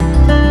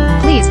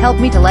help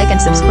me to like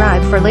and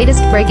subscribe for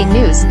latest breaking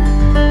news.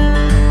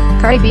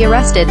 Cardi B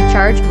arrested,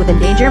 charged with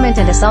endangerment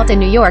and assault in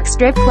New York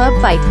strip club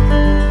fight.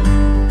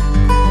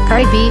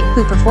 Cardi B,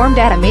 who performed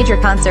at a major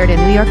concert in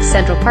New York's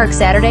Central Park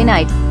Saturday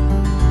night,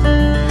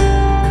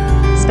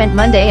 spent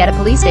Monday at a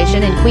police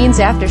station in Queens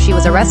after she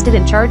was arrested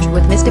and charged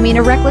with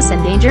misdemeanor reckless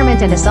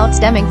endangerment and assault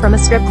stemming from a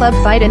strip club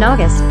fight in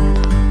August.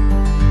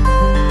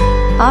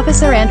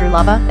 Officer Andrew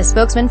Lava, a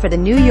spokesman for the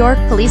New York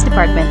Police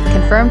Department,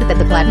 confirmed that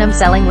the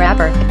platinum-selling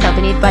rapper,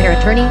 accompanied by her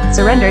attorney,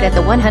 surrendered at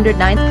the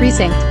 109th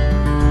Precinct,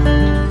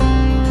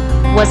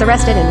 was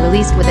arrested and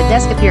released with a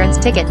desk appearance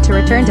ticket to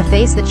return to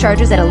face the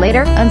charges at a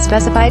later,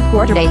 unspecified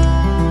court date.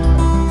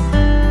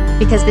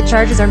 Because the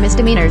charges are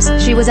misdemeanors,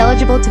 she was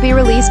eligible to be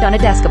released on a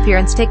desk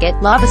appearance ticket,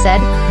 Lava said.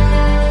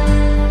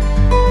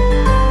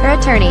 Her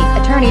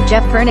attorney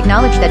Jeff Kern,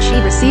 acknowledged that she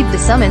received the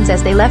summons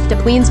as they left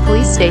a Queens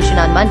police station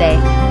on Monday,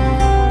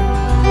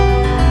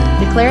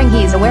 declaring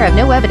he is aware of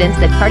no evidence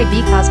that Cardi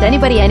B caused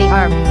anybody any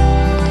harm.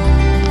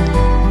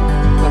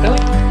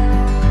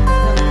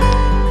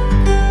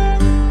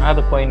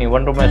 ಅದು ಕೊಯ್ ನೀ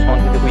one room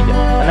responsibility ಕುಯ್ಯ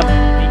ಅನ್ನ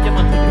ಟೀಚೆ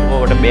ಮತ್ತು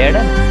ಒಟ ಬೇಡ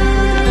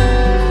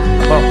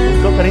ಅಪ್ಪ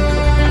ಉಂಟು ಕರೀತು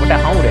ಒಟ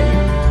ಹಾವು ರೆ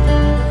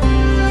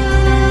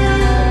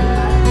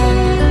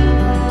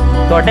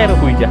ತೋಟೆ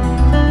ಕುಯ್ಯ